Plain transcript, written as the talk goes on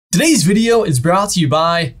Today's video is brought to you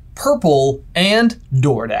by Purple and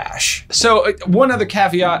DoorDash. So one other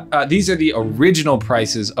caveat, these are the original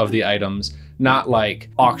prices of the items, not like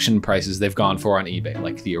auction prices they've gone for on eBay,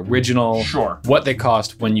 like the original, what they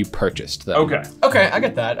cost when you purchased them. Okay, I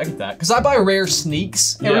get that, Because I buy rare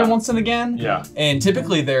sneaks every once and again. Yeah. And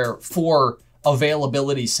typically they're for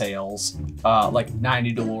availability sales, like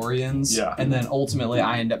 90 DeLoreans. Yeah. And then ultimately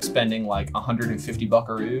I end up spending like 150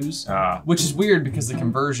 buckaroos, which is weird because the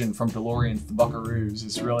conversion from DeLoreans to buckaroos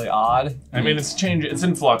is really odd. I mean, it's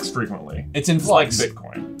in flux frequently. It's in flux. Like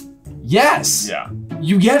Bitcoin. Yes. Yeah.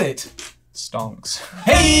 You get it. Stonks.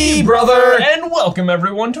 Hey, brother! And welcome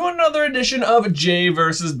everyone to another edition of Jay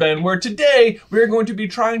vs. Ben, where today we're going to be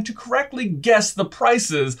trying to correctly guess the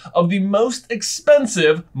prices of the most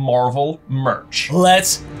expensive Marvel merch.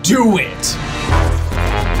 Let's do it!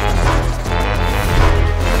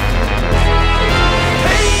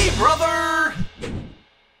 Hey, brother!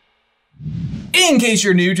 In case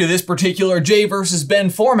you're new to this particular Jay vs. Ben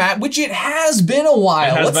format, which it has been a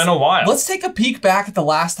while. It has been a while. Let's take a peek back at the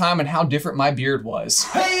last time and how different my beard was.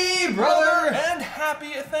 Hey, brother! And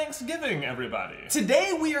happy Thanksgiving, everybody.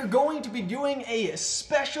 Today we are going to be doing a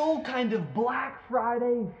special kind of Black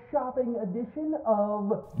Friday shopping edition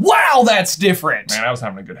of... Wow, that's different! Man, I was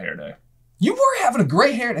having a good hair day. You were having a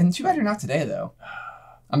great hair, and too bad you're not today, though.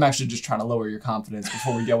 I'm actually just trying to lower your confidence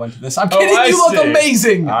before we go into this. I'm kidding, you look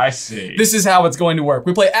amazing! I see. This is how it's going to work.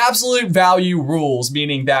 We play absolute value rules,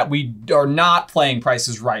 meaning that we are not playing Price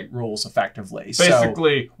is Right rules effectively.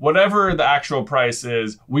 Basically, whatever the actual price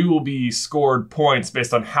is, we will be scored points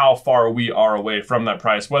based on how far we are away from that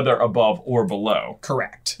price, whether above or below.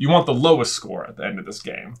 Correct. You want the lowest score at the end of this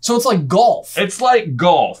game. So it's like golf. It's like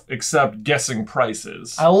golf, except guessing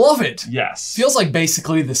prices. I love it. Yes. Feels like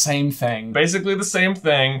basically the same thing. Basically the same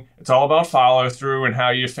thing. It's all about follow through and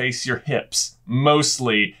how you face your hips,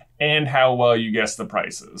 mostly, and how well you guess the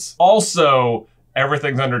prices. Also,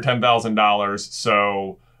 everything's under $10,000,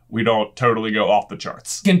 so we don't totally go off the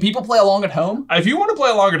charts. Can people play along at home? If you want to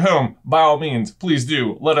play along at home, by all means, please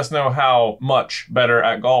do. Let us know how much better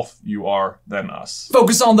at golf you are than us.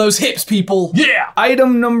 Focus on those hips, people. Yeah!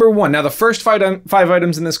 Item number 1. Now the first five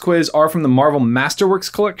items in this quiz are from the Marvel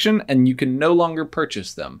Masterworks collection, and you can no longer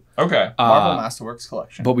purchase them. Okay. Marvel Masterworks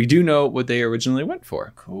collection. But we do know what they originally went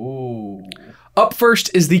for. Cool. Up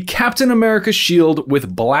first is the Captain America shield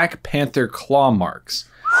with Black Panther claw marks.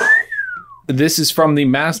 This is from the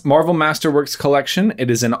Marvel Masterworks collection.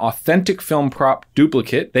 It is an authentic film prop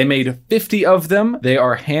duplicate. They made 50 of them. They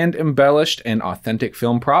are hand embellished and authentic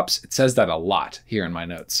film props. It says that a lot here in my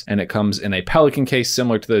notes. And it comes in a Pelican case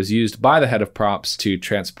similar to those used by the head of props to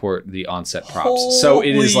transport the on-set props. Holy so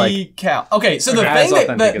it is like cow. Okay, so the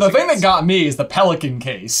thing that got me is the Pelican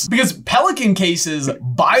case. Because Pelican cases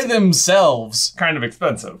by themselves kind of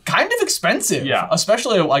expensive. Yeah.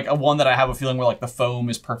 Especially like a one that I have a feeling where like the foam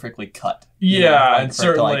is perfectly cut. Yeah, like, and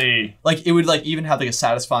certainly like it would like even have like a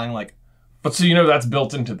satisfying like. But so you know that's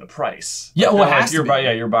built into the price. Yeah, well, it has to be.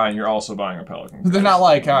 You're also buying a Pelican. They're not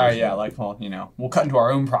like, all right, yeah, like, well, you know, we'll cut into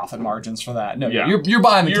our own profit margins for that. No, yeah. you're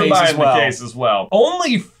buying the case as well.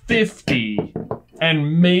 Only 50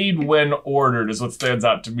 and made when ordered is what stands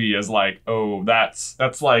out to me as like, oh, that's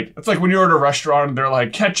like when you order a restaurant and they're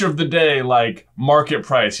like catch of the day, like market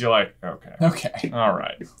price. You're like, okay, all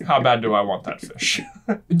right. How bad do I want that fish?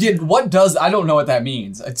 I don't know what that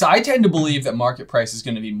means. I tend to believe that market price is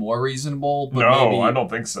going to be more reasonable. But no, I don't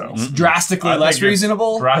think so. Drastically less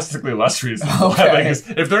reasonable. Drastically less reasonable. Okay. I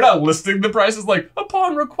think if they're not listing the prices like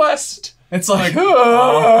upon request, it's like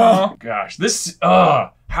oh gosh, this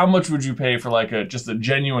how much would you pay for like just a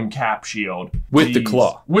genuine cap shield? With the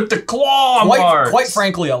claw. With the claw marks. Quite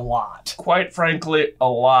frankly, a lot. Quite frankly, a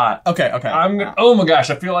lot. Okay. Oh my gosh,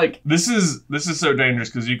 I feel like this is so dangerous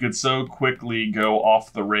because you could so quickly go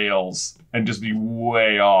off the rails and just be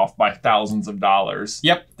way off by thousands of dollars.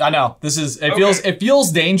 Yep, I know. It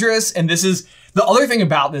feels dangerous, and this is the other thing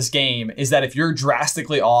about this game is that if you're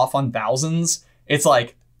drastically off on thousands, it's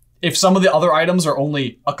like if some of the other items are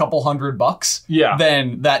only a couple $100,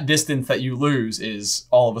 then that distance that you lose is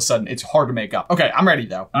all of a sudden, it's hard to make up. Okay, I'm ready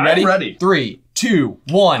though. You ready? I'm ready. 3, 2,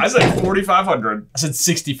 1. I said 4,500. I said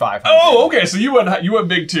 6,500. Oh, okay. So you went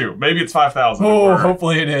big too. Maybe it's 5,000. Oh,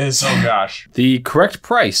 hopefully it is. Oh gosh. The correct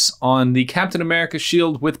price on the Captain America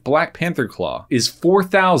shield with Black Panther claw is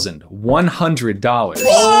 $4,100.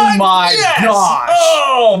 Oh my gosh.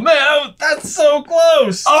 Oh man, that's so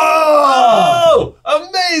close. Oh,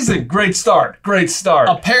 amazing. Great start.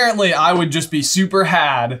 Apparently I would just be super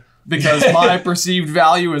had because my perceived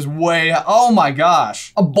value is way, oh my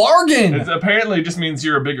gosh, a bargain. It apparently just means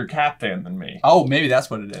you're a bigger Cap fan than me. Oh, maybe that's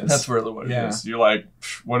what it is. That's really what it is. You're like,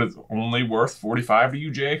 what is only worth 45 to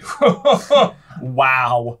you, Jay?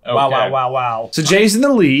 Wow. Okay. Wow. So Jay's in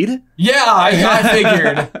the lead. Yeah, I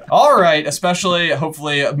figured. All right, especially,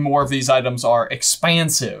 hopefully, more of these items are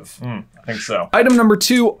expansive. I think so. Item number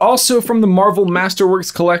 2, also from the Marvel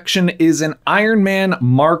Masterworks collection, is an Iron Man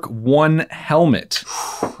Mark I helmet.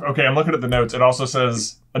 Okay, I'm looking at the notes. It also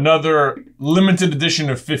says another limited edition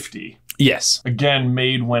of 50. Yes. Again,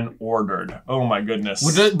 made when ordered. Oh my goodness.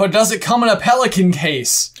 But does it come in a Pelican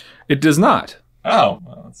case? It does not. Oh,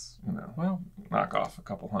 well, that's, knock off a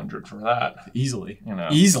couple hundred for that. Easily. You know.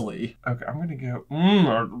 Easily. Okay, I'm gonna go.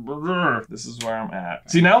 This is where I'm at.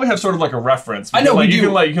 See, now we have sort of like a reference. I know, we do.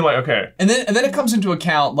 You can okay. And then it comes into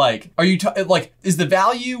account, like, are you is the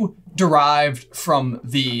value derived from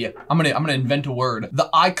the I'm gonna invent a word, the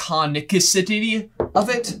iconicity of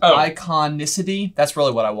it? Oh. Iconicity. That's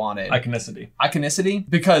really what I wanted. Iconicity.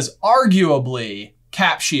 Because arguably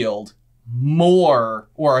Cap Shield more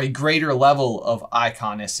or a greater level of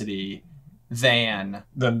iconicity than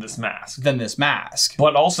this mask.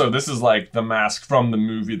 But also, this is like the mask from the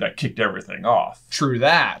movie that kicked everything off. True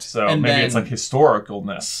that. So and maybe it's like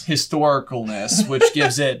historicalness, which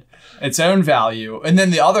gives it its own value. And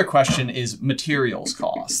then the other question is materials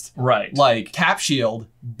cost. Right. Like Cap Shield,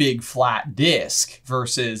 big flat disc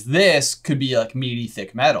versus this could be like meaty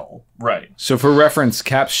thick metal. Right. So for reference,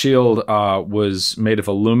 Cap Shield was made of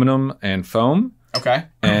aluminum and foam. Okay.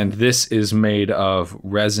 And this is made of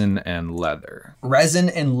resin and leather. Resin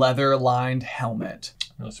and leather lined helmet.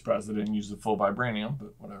 No surprise they didn't use the full vibranium,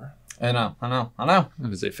 but whatever. I know.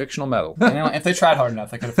 It is a fictional metal. You know, if they tried hard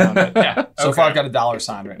enough, they could have found it. Yeah. So far, I've got a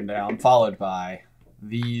 $sign written down, followed by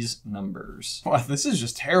these numbers. Wow, this is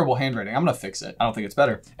just terrible handwriting. I'm gonna fix it. I don't think it's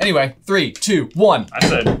better. Anyway, 3, 2, 1. I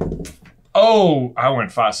said, oh, I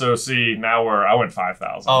went 5. So see, now I went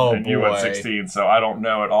 5,000. Oh, and you went 16. So I don't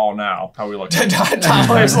know at all now how we look.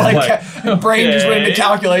 Tyler's brain just went into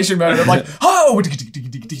calculation mode. I'm like, oh.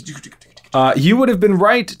 You would have been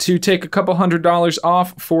right to take a couple $100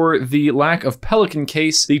 off for the lack of Pelican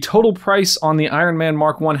case. The total price on the Iron Man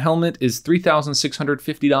Mark I helmet is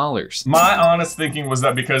 $3,650. My honest thinking was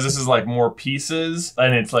that because this is like more pieces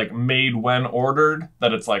and it's like made when ordered,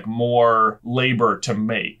 that it's like more labor to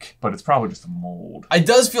make, but it's probably just a mold. It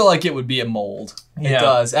does feel like it would be a mold. It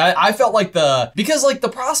does. I felt like because the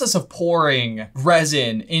process of pouring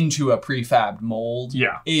resin into a prefabbed mold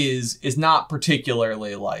is not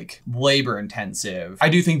particularly like labor intensive. I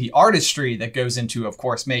do think the artistry that goes into, of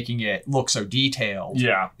course, making it look so detailed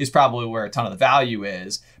is probably where a ton of the value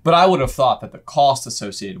is. But I would have thought that the cost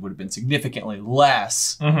associated would have been significantly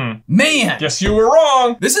less. Mm-hmm. Man! Guess you were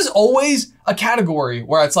wrong! This is always a category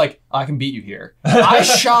where it's like, I can beat you here. I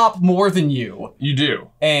shop more than you. You do.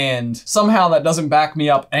 And somehow that doesn't back me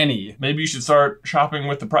up any. Maybe you should start shopping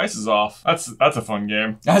with the prices off. That's a fun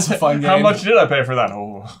game. That's a fun game. How much did I pay for that?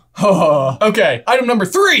 Oh. Okay, item number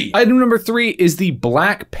 3. Item number 3 is the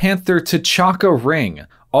Black Panther T'Chaka ring,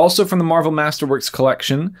 also from the Marvel Masterworks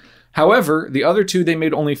collection. However, the other two, they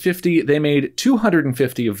made only 50. They made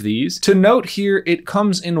 250 of these. To note here, it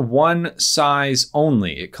comes in one size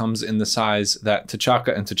only. It comes in the size that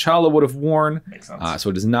T'Chaka and T'Challa would have worn. Makes sense. So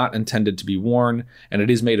it is not intended to be worn, and it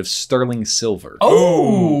is made of sterling silver.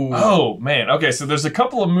 Oh, man. Okay, so there's a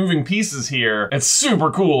couple of moving pieces here. It's super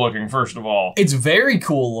cool looking, first of all. It's very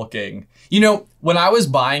cool looking. You know, when I was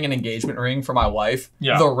buying an engagement ring for my wife,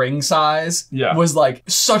 the ring size was like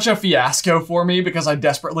such a fiasco for me because I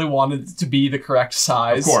desperately wanted it to be the correct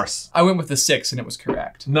size. Of course. I went with the 6 and it was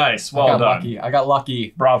correct. Nice. Well done. I got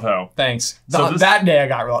lucky. Bravo. Thanks. That day I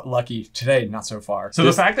got lucky. Today, not so far. So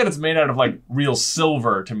the fact that it's made out of like real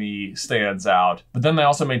silver to me stands out. But then they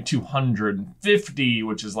also made 250,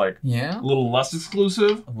 which is like a little less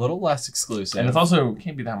exclusive. A little less exclusive. And it also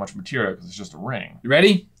can't be that much material because it's just a ring. You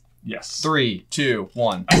ready? Yes. 3, 2,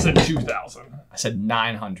 1. I said 2,000. I said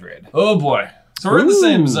 900. Oh boy. So we're in the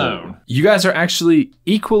same zone. You guys are actually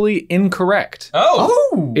equally incorrect.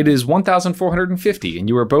 Oh. It is 1,450, and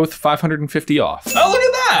you are both 550 off. Oh, look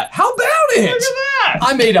at that. How about it? Look at that.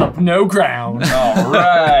 I made up no ground. All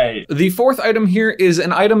right. The fourth item here is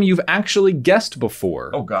an item you've actually guessed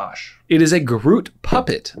before. Oh, gosh. It is a Groot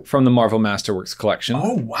puppet from the Marvel Masterworks collection.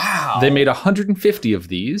 Oh, wow. They made 150 of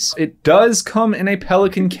these. It does come in a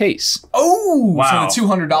Pelican case. Oh, wow. So the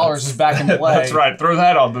 $200 is back in play. That's right. Throw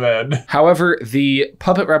that on the bed. However, the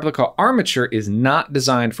puppet replica armature is not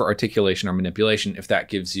designed for articulation or manipulation, if that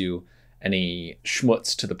gives you any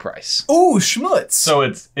schmutz to the price. Ooh, schmutz. So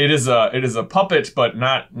it is a puppet, but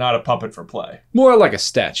not a puppet for play. More like a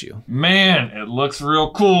statue. Man, it looks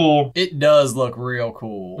real cool. It does look real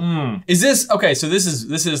cool. Is this okay? So this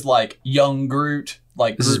is like young Groot.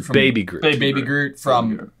 like This Groot is from Baby Groot. Baby Groot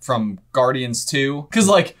from Guardians 2. Because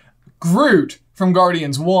like Groot from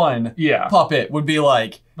Guardians 1 Yeah. puppet would be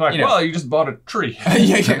like, Like, you know, well, you just bought a tree.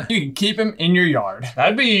 you can keep him in your yard.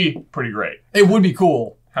 That'd be pretty great. It would be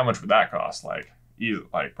cool. How much would that cost? Like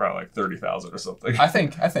probably like 30,000 or something. I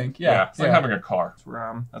think, yeah. It's like having a car.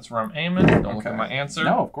 That's where I'm aiming. Don't look at my answer.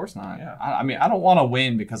 No, of course not. Yeah. I mean, I don't want to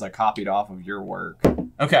win because I copied off of your work.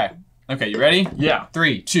 Okay, you ready? Yeah.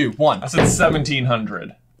 3, 2, 1. I said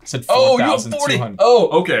 1,700. I said Oh, you have 40. 4,200.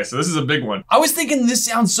 Oh, okay. So this is a big one. I was thinking this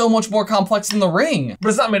sounds so much more complex than the ring. But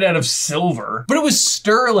it's not made out of silver. But it was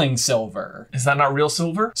sterling silver. Is that not real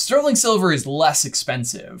silver? Sterling silver is less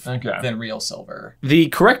expensive than real silver. The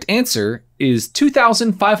correct answer is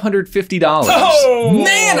 $2,550. Oh!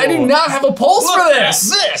 Man, I do not have a pulse Look for at this!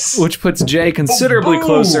 this! Which puts Jay considerably Boom.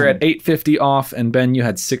 closer at $850 off, and Ben, you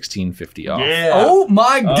had $1,650 off. Yeah. Oh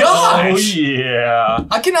my Oh, gosh! yeah.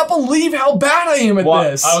 I cannot believe how bad I am at Well,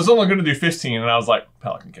 this. I was only going to do 15, and I was like,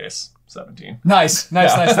 Pelican case, 17. Nice.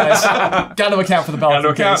 Got to account for the Got Pelican to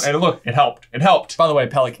account, case. and look, it helped. By the way,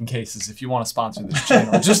 Pelican cases, if you want to sponsor this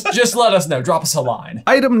channel, just let us know. Drop us a line.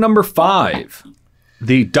 Item number 5.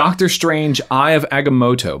 The Doctor Strange Eye of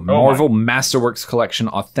Agamotto Marvel Masterworks Collection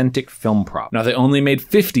Authentic Film Prop. Now, they only made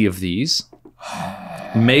 50 of these.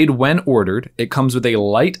 Made when ordered. It comes with a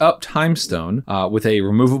light-up time stone with a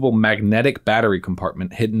removable magnetic battery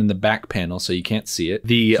compartment hidden in the back panel so you can't see it.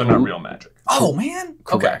 So not real magic. Oh, man.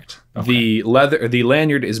 Correct. The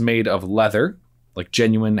lanyard is made of leather, like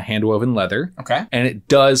genuine hand-woven leather. Okay. And it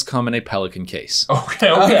does come in a Pelican case. Okay.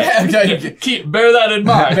 Bear that in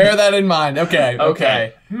mind. Bear that in mind.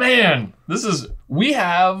 Okay. Man, we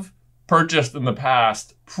have purchased in the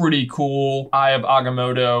past pretty cool Eye of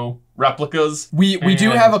Agamotto replicas. We do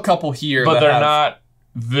have a couple here, but that they're have- not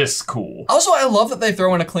this cool. Also, I love that they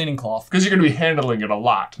throw in a cleaning cloth. Because you're going to be handling it a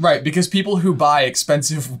lot. Right, because people who buy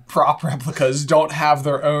expensive prop replicas don't have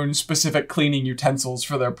their own specific cleaning utensils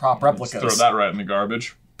for their prop replicas. Throw that right in the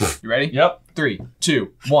garbage. You ready? Yep. 3,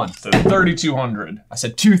 2, 1. So 3,200. I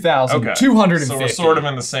said 2,250. Okay. So we're sort of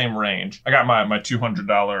in the same range. I got my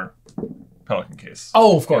 $200 Pelican case.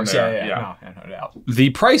 Oh, of course. in there, Yeah. No doubt. The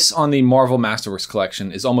price on the Marvel Masterworks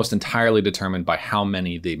collection is almost entirely determined by how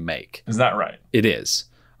many they make. Is that right? It is.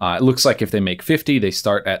 It looks like if they make 50, they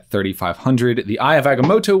start at $3,500. The Eye of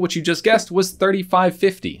Agamotto, which you just guessed, was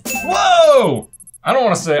 $3,550. Whoa! I don't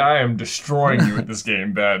want to say I am destroying you with this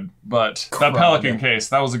game, Ben, but that Pelican case,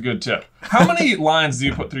 that was a good tip. How many lines do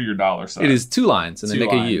you put through your dollar sign? It is 2 lines, and they Two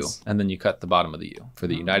make a U, lines. and then you cut the bottom of the U for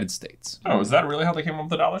the United States. Oh, is that really how they came up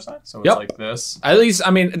with the dollar sign? So it's Yep. like this. At least,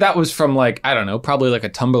 I mean, that was from like, I don't know, probably like a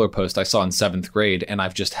Tumblr post I saw in 7th grade, and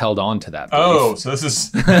I've just held on to that. Oh, so this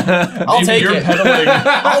is... I'll maybe take you're it. peddling...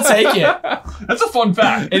 I'll take it. That's a fun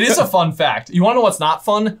fact. It is a fun fact. You want to know what's not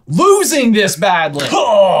fun? Losing this badly.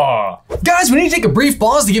 Oh! Guys, we need to take a brief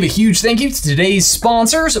pause to give a huge thank you to today's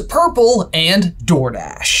sponsors, Purple and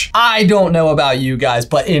DoorDash. I don't know about you guys,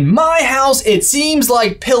 but in my house, it seems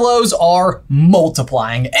like pillows are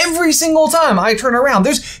multiplying. Every single time I turn around,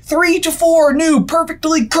 there's 3 to 4 new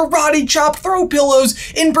perfectly karate chopped throw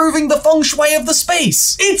pillows, improving the feng shui of the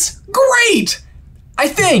space. It's great! I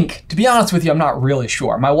think, to be honest with you, I'm not really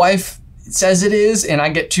sure. My wife says it is, and I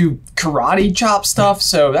get to karate chop stuff,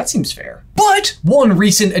 so that seems fair. But one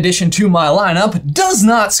recent addition to my lineup does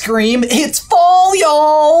not scream, "It's fall,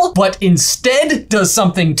 y'all!" but instead does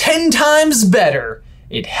something 10 times better.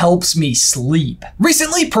 It helps me sleep.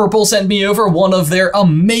 Recently, Purple sent me over one of their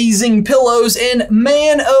amazing pillows, and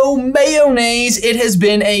man oh mayonnaise, it has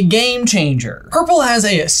been a game changer. Purple has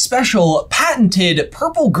a special patented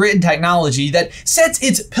purple grid technology that sets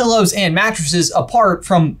its pillows and mattresses apart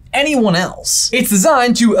from anyone else. It's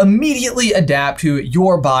designed to immediately adapt to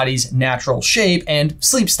your body's natural shape and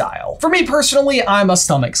sleep style. For me personally, I'm a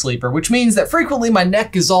stomach sleeper, which means that frequently my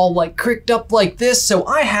neck is all like cricked up like this, so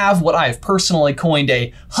I have what I've personally coined a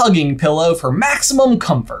hugging pillow for maximum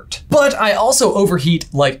comfort. But I also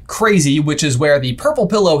overheat like crazy, which is where the Purple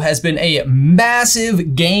pillow has been a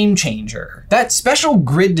massive game changer. That special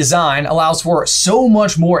grid design allows for so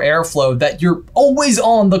much more airflow that you're always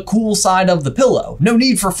on the cool side of the pillow. No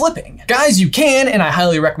need for flipping. Guys, you can, and I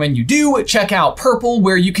highly recommend you do, check out Purple,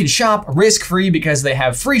 where you can shop risk-free because they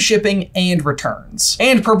have free shipping and returns.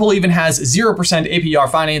 And Purple even has 0% APR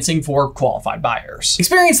financing for qualified buyers.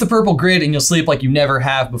 Experience the Purple grid and you'll sleep like you never never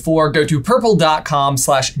have before. Go to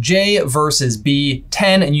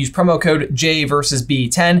purple.com/J-versus-B10 and use promo code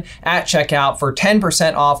J-versus-B10 at checkout for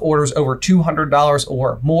 10% off orders over $200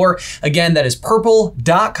 or more. Again, that is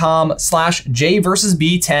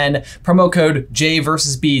purple.com/J-versus-B10, promo code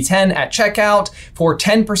J-versus-B10 at checkout for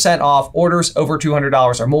 10% off orders over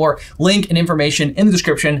 $200 or more. Link and information in the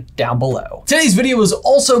description down below. Today's video is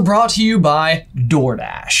also brought to you by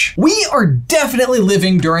DoorDash. We are definitely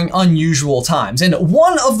living during unusual times, and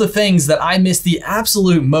one of the things that I miss the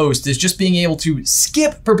absolute most is just being able to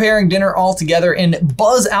skip preparing dinner altogether and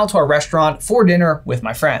buzz out to a restaurant for dinner with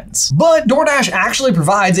my friends. But DoorDash actually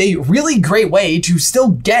provides a really great way to still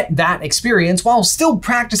get that experience while still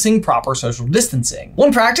practicing proper social distancing.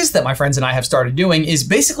 One practice that my friends and I have started doing is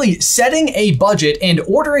basically setting a budget and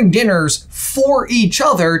ordering dinners for each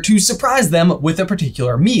other to surprise them with a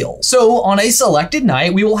particular meal. So on a selected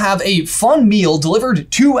night, we will have a fun meal delivered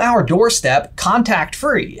to our doorstep,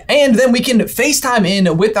 contact-free. And then we can FaceTime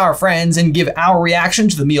in with our friends and give our reaction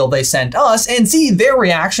to the meal they sent us and see their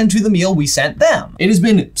reaction to the meal we sent them. It has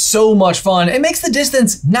been so much fun. It makes the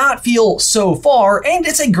distance not feel so far, and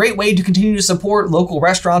it's a great way to continue to support local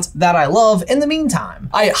restaurants that I love in the meantime.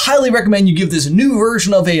 I highly recommend you give this new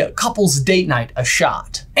version of a couple's date night a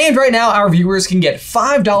shot. And right now, our viewers can get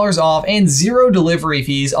 $5 off and 0 delivery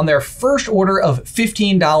fees on their first order of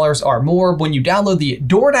 $15 or more when you download the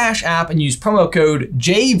DoorDash app and use promo code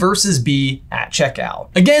J-versus-B at checkout.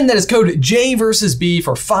 Again, that is code J-versus-B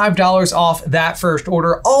for $5 off that first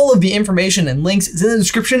order. All of the information and links is in the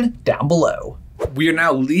description down below. We are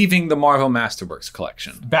now leaving the Marvel Masterworks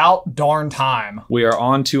collection. About darn time. We are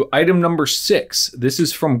on to item number 6. This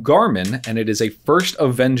is from Garmin, and it is a First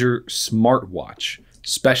Avenger smartwatch.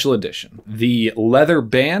 Special edition. The leather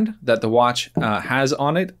band that the watch has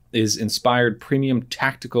on it is inspired premium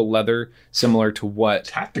tactical leather, similar to what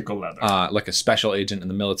Tactical leather. like a special agent in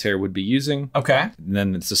the military would be using. Okay. And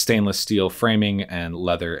then it's a stainless steel framing, and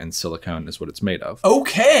leather and silicone is what it's made of.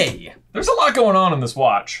 Okay. There's a lot going on in this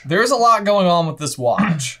watch. There's a lot going on with this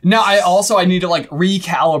watch. Now, I need to like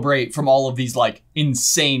recalibrate from all of these like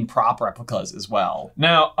insane prop replicas as well.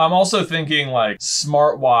 Now, I'm also thinking like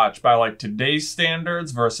smartwatch by like today's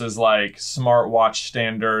standards versus like smartwatch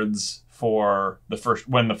standards for the first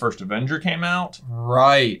Avenger came out.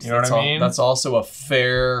 Right. You know what I mean? That's also a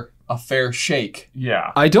fair shake.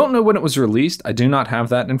 Yeah. I don't know when it was released. I do not have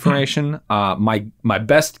that information. My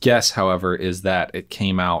best guess, however, is that it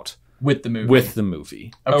came out With the movie. with the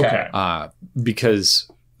movie. Okay. Because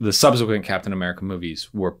the subsequent Captain America movies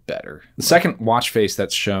were better. The second watch face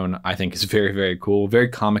that's shown, I think, is very, very cool, very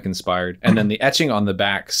comic inspired. And then the etching on the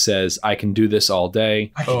back says, "I can do this all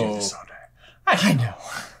day." I can do this all day. I know.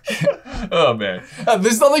 Oh, man.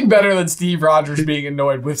 There's nothing better than Steve Rogers being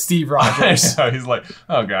annoyed with Steve Rogers. So he's like,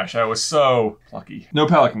 oh gosh, I was so lucky. No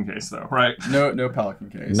Pelican case though, right? No Pelican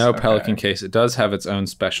case. No Okay. Pelican case. It does have its own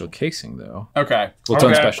special casing, though. Okay. Well, its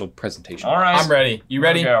own Okay. special presentation. All right. I'm ready. You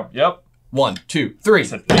ready? Here we go. Yep. 1, 2, 3. I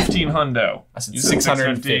said 15 hundo. I said You said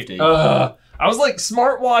 650. I was like,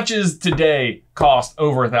 smartwatches today cost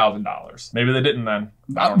over $1,000. Maybe they didn't then.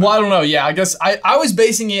 I don't know. Yeah, I guess I was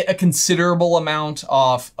basing it a considerable amount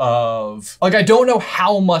off of, like, I don't know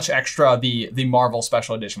how much extra the Marvel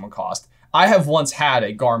Special Edition would cost. I have once had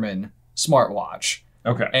a Garmin smartwatch.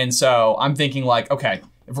 Okay. And so I'm thinking like, okay,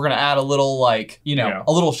 if we're going to add a little like, Yeah.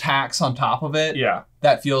 a little tax on top of it, Yeah.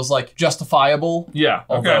 that feels like justifiable. Yeah.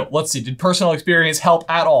 Although, Okay. let's see, did personal experience help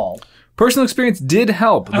at all? Personal experience did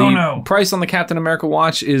help. Oh, The no. price on the Captain America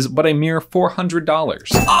watch is but a mere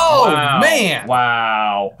 $400. Oh, Wow. man.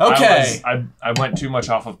 Wow. Okay. I went too much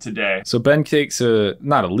off of today. So Ben takes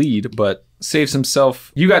not a lead, but saves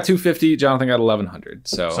himself. You got $250. Jonathan got $1,100.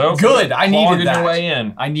 So Good, I needed Plugging that. your way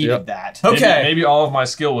in. I needed Yep. that. Maybe- Okay. Maybe all of my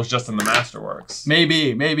skill was just in the Masterworks. Maybe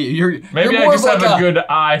you're Maybe you're I more just of have like a good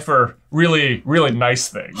eye for really, really nice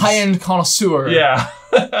things. high-end connoisseur. Yeah.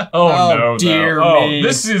 oh, Oh, no, dear no. Oh, me.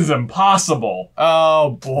 this is impossible.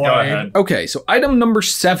 Oh boy. Go ahead. okay, so item number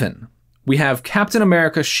 7, we have Captain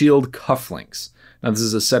America Shield cufflinks. Now, this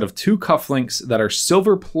is a set of 2 cufflinks that are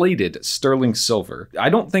silver-plated, sterling silver. I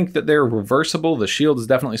don't think that they're reversible. The shield is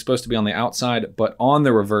definitely supposed to be on the outside, but on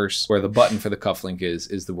the reverse, where the button for the cufflink is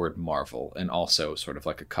the word Marvel, and also sort of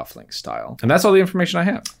like a cufflink style. And that's all the information I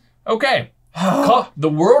have. Okay. The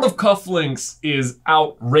world of cufflinks is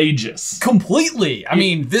outrageous. Completely. I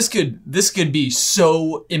mean, this could be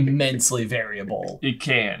so immensely variable. It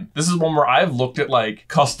can. This is one where I've looked at like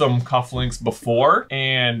custom cufflinks before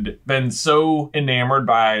and been so enamored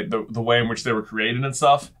by the way in which they were created and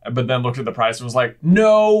stuff, but then looked at the price and was like,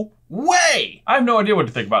 no way! I have no idea what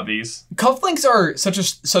to think about these. Cufflinks are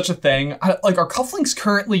such a thing. Like, are cufflinks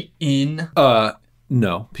currently in?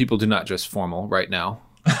 No, people do not dress formal right now.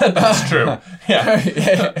 That's true. Yeah.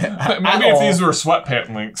 Maybe if these were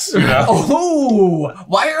sweatpant links, you know? Oh,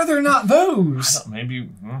 why are there not those? Maybe,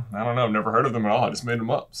 I don't know. I've never heard of them at all. I just made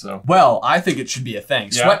them up, so. Well, I think it should be a thing.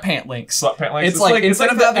 Yeah. Sweatpant links. Sweatpant links. It's like it's instead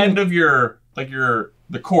like of the having- end of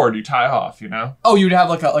the cord you tie off, you know? Oh, you'd have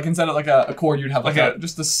like instead of like a cord, you'd have like Like a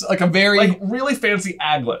just this like a very Like really fancy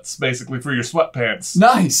aglets, basically, for your sweatpants.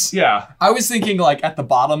 nice. Yeah. I was thinking like at the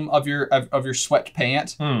bottom of your sweat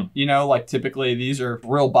pant, Hmm. you know, like typically these are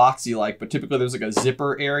real boxy like, but typically there's like a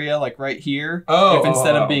zipper area like right here. Oh, if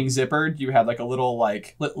instead oh, of being zippered, you have like a little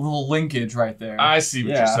like little linkage right there. I see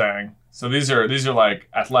what Yeah. you're saying. So these are like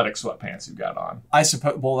athletic sweatpants you've got on. I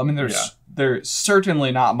suppose. Well, I mean, they're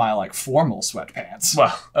certainly not my like formal sweatpants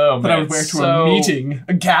Well, oh man. that I would wear to a meeting,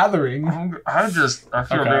 a gathering. I feel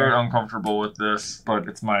Okay. very uncomfortable with this, but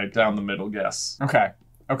it's my down the middle guess. Okay.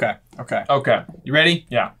 Okay. You ready?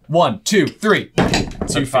 Yeah. 1, 2, 3.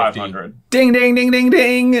 So 500. Ding, ding, ding, ding,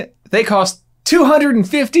 ding. They cost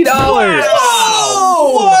 $250.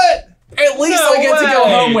 Oh! What? At least I get to go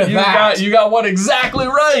home with that. You got one exactly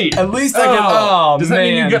right. At least I get. Oh, Does man. that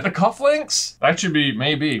mean you get the cufflinks? That should be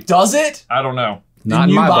maybe. Does it? I don't know. Not Can in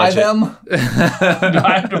you my buy budget. them? Do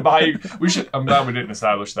I have to buy you? I'm glad we didn't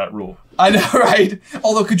establish that rule. I know, right?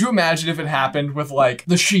 Although, could you imagine if it happened with like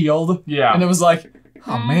the Shield? Yeah. And it was like,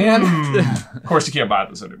 oh man. Of course, you can't buy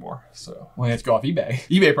this anymore. So Well, you have to go off eBay.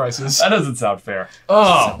 eBay prices. that doesn't sound fair.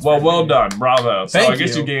 Oh, well done, bravo. So Thank I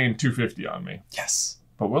guess you. you gained 250 on me, Yes.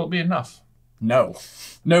 but will it be enough? No.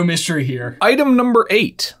 No mystery here. Item number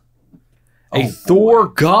 8. A Thor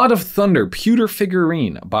God of Thunder pewter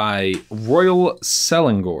figurine by Royal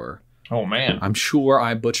Selangor. Oh man. I'm sure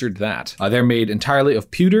I butchered that. They're made entirely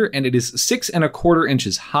of pewter, and it is 6¼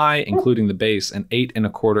 inches high, including the base, and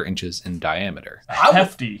 8¼ inches in diameter.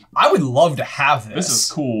 Hefty. I would love to have this. This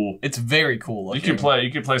is cool. It's very cool You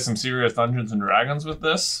looking. could play some serious Dungeons and Dragons with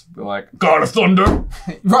this. Be like, God of Thunder.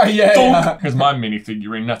 Right, yeah. Here's my mini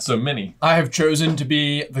figurine, not so mini. I have chosen to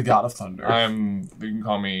be the God of Thunder. You can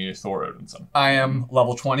call me Thor Odinson. I am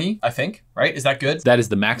level 20, I think. Right? Is that good? That is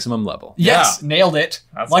the maximum level. Yes, nailed it.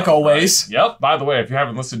 That's like not always. right. Yep. By the way, if you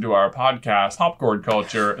haven't listened to our podcast, Popcorn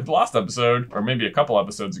Culture, in the last episode, or maybe a couple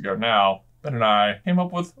episodes ago now, Ben and I came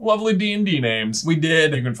up with lovely D&D names. We You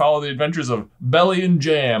did. can follow the adventures of Belly and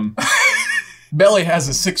Jam. Belly has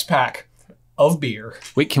a 6-pack of beer.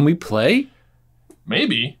 Wait, can we play?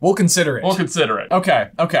 Maybe. We'll consider it. We'll consider it. Okay.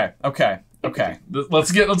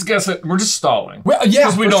 Let's guess it. We're just stalling. Well, yeah,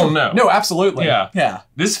 'Cause we for don't sure. know. No, absolutely. Yeah. Yeah.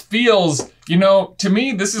 This feels, to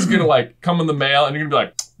me, this is gonna like come in the mail and you're gonna be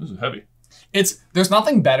like, this is heavy. There's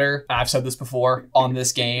nothing better, I've said this before, on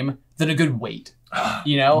this game than a good weight.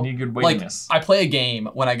 You know? You need good Like, weightiness. I play a game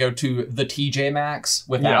when I go to the TJ Maxx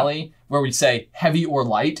with Yeah. Allie, where we say heavy or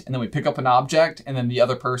light, and then we pick up an object, and then the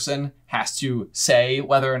other person has to say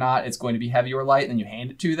whether or not it's going to be heavy or light, and then you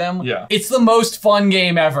hand it to them. Yeah. It's the most fun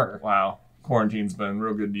game ever. Wow. Quarantine's been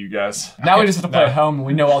real good to you guys. Now we just have to play at home, and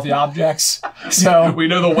we know all the objects. So We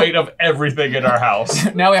know the weight of everything in our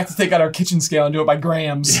house. now we have to take out our kitchen scale and do it by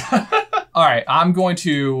grams. All right, I'm going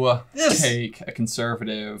to take a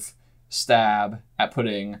conservative stab at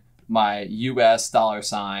putting my US dollar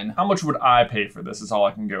sign. How much would I pay for this is all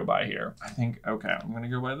I can go by here. I think, okay, I'm going to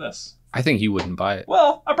go by this. I think you wouldn't buy it.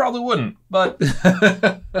 Well, I probably wouldn't, but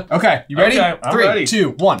Okay, you ready? Okay, I'm 3, ready.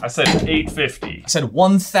 2, 1. I said $850. I said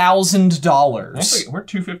 $1,000. We're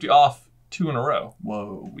 $250 off 2 in a row.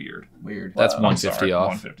 Whoa, Weird. weird. That's I'm 150 sorry, off.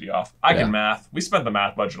 150 off. I Yeah. can math. We spent the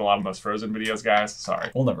math budget a lot on those Frozen videos, guys. Sorry.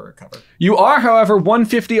 We'll never recover. You are, however,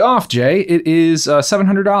 150 off, Jay. It is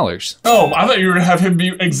 $700. Oh, I thought you were going to have him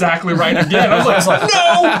be exactly right again. I was like,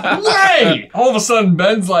 no way! All of a sudden,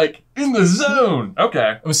 Ben's like, in the zone.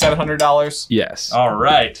 Okay. It was $700. Yes. All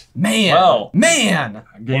right. Man. Well, Man.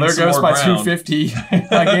 gained Well, there some goes more my ground.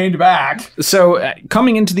 $250 I gained back. So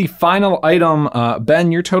coming into the final item,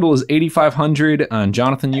 Ben, your total is 8,500, and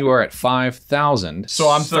Jonathan, you are at 5,000. So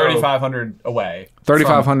I'm So- 3,500 away.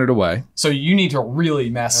 3,500 away. So you need to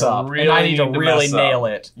really mess up. really and I need to need to really mess up. nail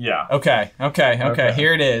it. Yeah. Okay. Okay.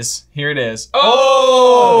 Here it is.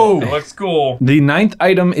 Oh! It looks cool. The 9th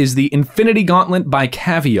item is the Infinity Gauntlet by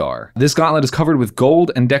Caviar. This gauntlet is covered with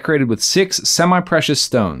gold and decorated with 6 semi-precious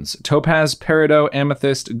stones: topaz, peridot,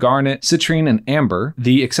 amethyst, garnet, citrine, and amber.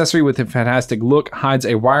 The accessory with a fantastic look hides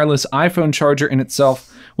a wireless iPhone charger in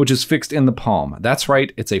itself, which is fixed in the palm. That's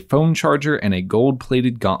right, it's a phone charger and a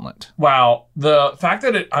gold-plated gauntlet. Wow. The fact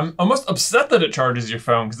that I'm almost upset that it charges your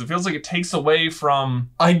phone because it feels like it takes away from.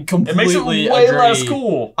 I It completely makes it way agree. less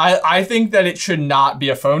cool. I think that it should not be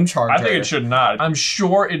a phone charger. I think it should not. I'm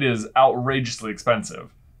sure it is outrageously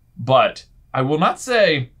expensive, but I will not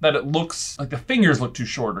say that it looks like the fingers look too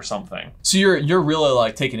short or something. So you're really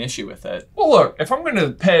like taking issue with it. Well, look, if I'm going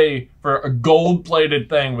to pay for a gold-plated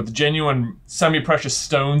thing with genuine semi-precious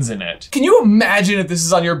stones in it, Can you imagine if this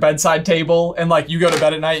is on your bedside table and like you go to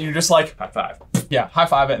bed at night and you're just like, high five. yeah, high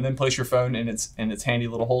five it and then place your phone in its handy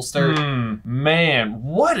little holster. Man,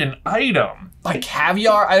 what an item. Like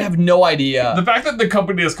caviar, I have no idea. The fact that the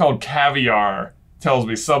company is called Caviar tells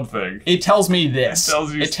me something. It tells me this. It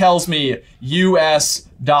tells you- It tells me US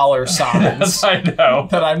dollar signs Yes, I know.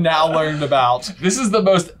 that I've now learned about. This is the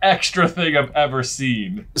most extra thing I've ever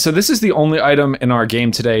seen. So this is the only item in our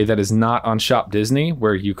game today that is not on Shop Disney,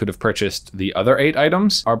 where you could have purchased the other 8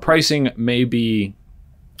 items. Our pricing may be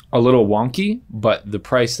a little wonky, but the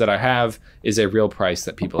price that I have is a real price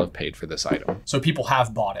that people have paid for this item. So people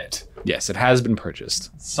have bought it. Yes, it has been purchased.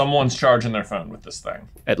 Someone's charging their phone with this thing.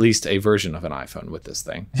 At least a version of an iPhone with this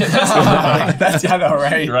thing. That's, I know,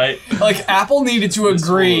 right? Right? Like Apple needed to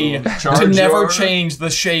agree will to charge never your- change the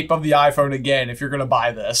shape of the iPhone again if you're gonna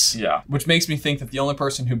buy this. Yeah. Which makes me think that the only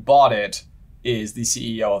person who bought it is the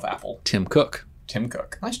CEO of Apple, Tim Cook. Tim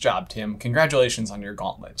Cook. Nice job, Tim. Congratulations on your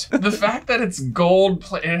gauntlet. The fact that it's gold,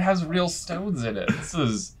 it has real stones in it. This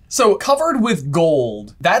is... So covered with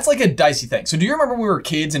gold, that's like a dicey thing. So do you remember when we were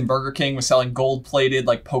kids and Burger King was selling gold-plated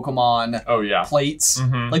like Pokemon Oh, yeah. plates?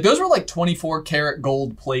 Mhm. Like those were like 24 karat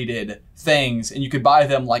gold-plated things, and you could buy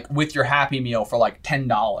them like with your Happy Meal for like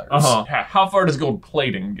 $10. Uh-huh. How far does gold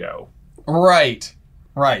plating go? Right.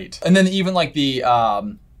 And then even like the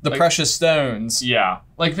Like- precious stones. Yeah.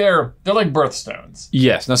 Like they're like birthstones.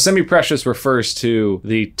 Yes. Now, semi-precious refers to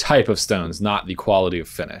the type of stones, not the quality of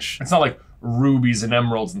finish. It's not like rubies and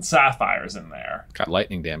emeralds and sapphires in there. Got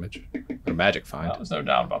lightning damage. Or magic find. There's no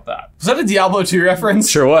doubt about that. Was that a Diablo 2 reference?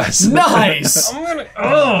 Sure was. Nice.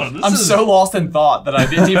 I'm so lost in thought that I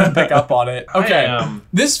didn't even pick up on it. Okay. am.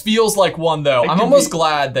 This feels like one though. I'm could almost be-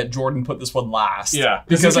 glad that Jordan put this one last. Yeah.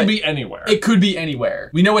 Because Because it I- can be anywhere. it could be anywhere.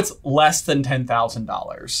 We know it's less than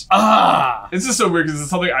 $10,000. This is so weird because it's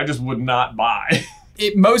something I just would not buy.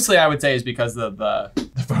 It mostly, I would say, is because of the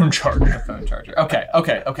Phone charger. phone charger. Okay.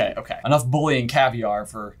 Enough bullying caviar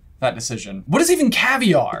for that decision. What is even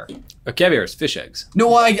caviar? Caviar is fish eggs.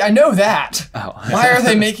 No, I know that. Oh. Why are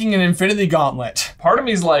they making an infinity gauntlet? Part of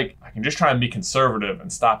me is like, I can just try and be conservative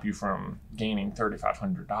and stop you from gaining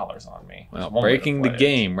 $3,500 on me. Well, One way to breaking the play it.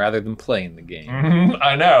 game rather than playing the game.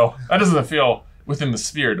 I know. That doesn't feel within the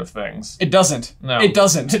spirit of things. It doesn't. No. It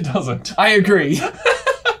doesn't. It doesn't. I agree.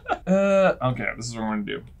 Okay, this is what I'm gonna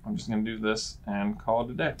do. I'm just gonna do this and call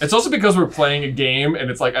it a day. It's also because we're playing a game, and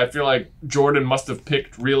it's like I feel like Jordan must have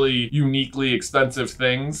picked really uniquely expensive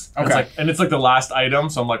things. Okay. And it's like the last item,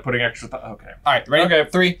 so I'm like putting extra. Okay. All right, ready? Okay.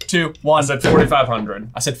 3, 2, I 1. said 4,500.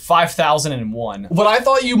 I said 5,001. What I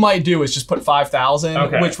thought you might do is just put 5,000,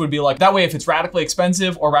 Okay. which would be like that way. If it's radically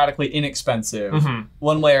expensive or radically inexpensive,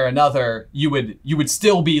 one way or another, you would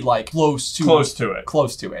still be like close to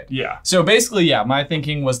it. Yeah. So basically, yeah, my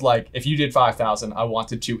thinking was like if you did 5,000, I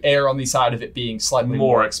wanted to err on the side of it being slightly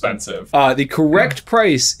more expensive. The correct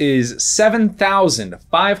price is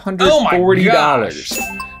 $7,540, Oh my gosh.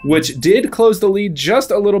 which did close the lead just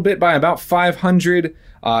a little bit by about 500.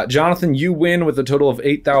 Jonathan, you win with a total of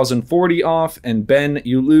 8,040 off, and Ben,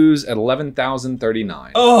 you lose at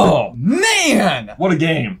 11,039. Oh, Man, what a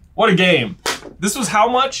game. What a game. This was how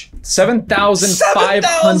much?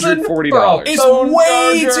 $7,540. it's Phone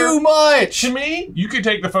way charger. too much. To me, you could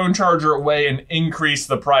take the phone charger away and increase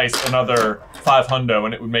the price another $500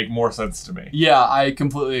 and it would make more sense to me. Yeah, I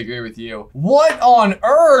completely agree with you. What on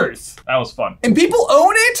earth? That was fun. And people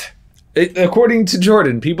own it? According to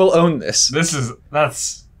Jordan, people own this.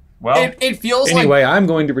 Well, It feels Anyway, I'm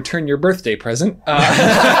going to return your birthday present. like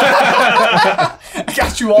I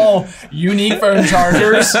got you all unique phone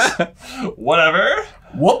chargers. whatever.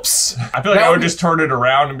 Whoops. I feel like That I would would- just turn it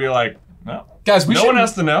around and be like, no. Guys, No one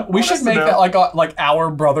has to know. We No one should has to make know. that like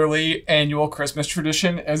our brotherly annual Christmas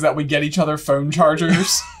tradition is that we get each other phone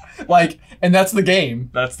chargers. And that's the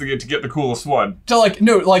game. That's to get the coolest one.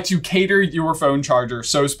 To cater your phone charger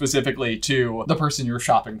so specifically to the person you're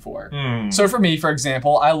shopping for. So for me, for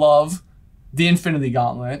example, I love the Infinity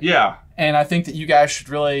Gauntlet. Yeah. And I think that you guys should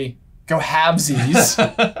really go halvesies.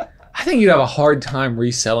 I think you'd have a hard time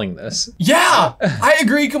reselling this, Yeah, I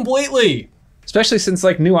agree completely. especially since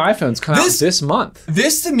like new iPhones come out this month.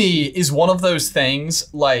 This to me is one of those things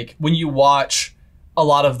like when you watch a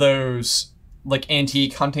lot of those like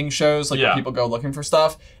antique hunting shows, like Yeah. where people go looking for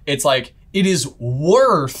stuff. It's like it is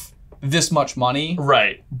worth this much money,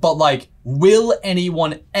 Right. but like, will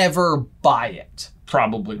anyone ever buy it?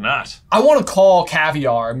 Probably not. I want to call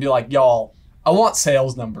Caviar and be like, y'all, I want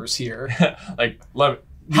sales numbers here. Like, let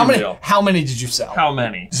How Be many? real. How many did you sell? How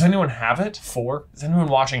many? Does anyone have it? 4. Does anyone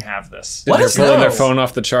watching have this? Let They're us pulling know. their phone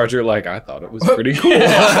off the charger like, I thought it was pretty cool.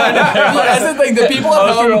 That's the thing. The people at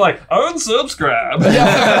Most people are home. like, unsubscribe.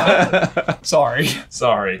 Sorry.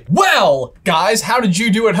 Sorry. Well, guys, how did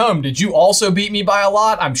you do at home? Did you also beat me by a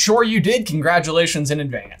lot? I'm sure you did. Congratulations in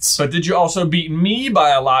advance. But did you also beat me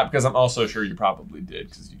by a lot? Because I'm also sure you probably did,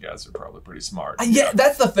 because you guys are probably pretty smart. Yeah,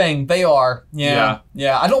 that's the thing. They are. Yeah.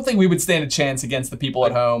 I don't think we would stand a chance against the people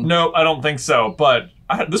at home. No, I don't think so, but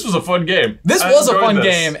this was a fun game. This I was a enjoyed fun this.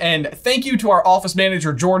 game, and thank you to our office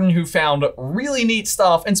manager, Jordan, who found really neat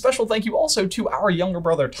stuff, and special thank you also to our younger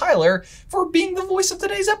brother, Tyler, for being the voice of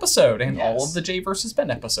today's episode and all of the Jay vs.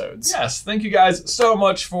 Ben episodes. Yes, thank you guys so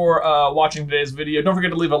much for watching today's video. Don't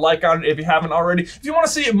forget to leave a like on it if you haven't already. If you want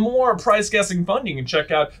to see more price guessing fun, you can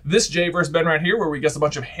check out this Jay vs. Ben right here, where we guess a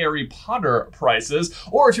bunch of Harry Potter prices.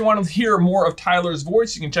 Or if you want to hear more of Tyler's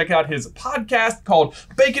voice, you can check out his podcast called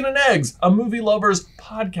Bacon and Eggs, a movie lover's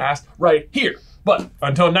podcast right here. But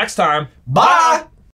until next time, Bye!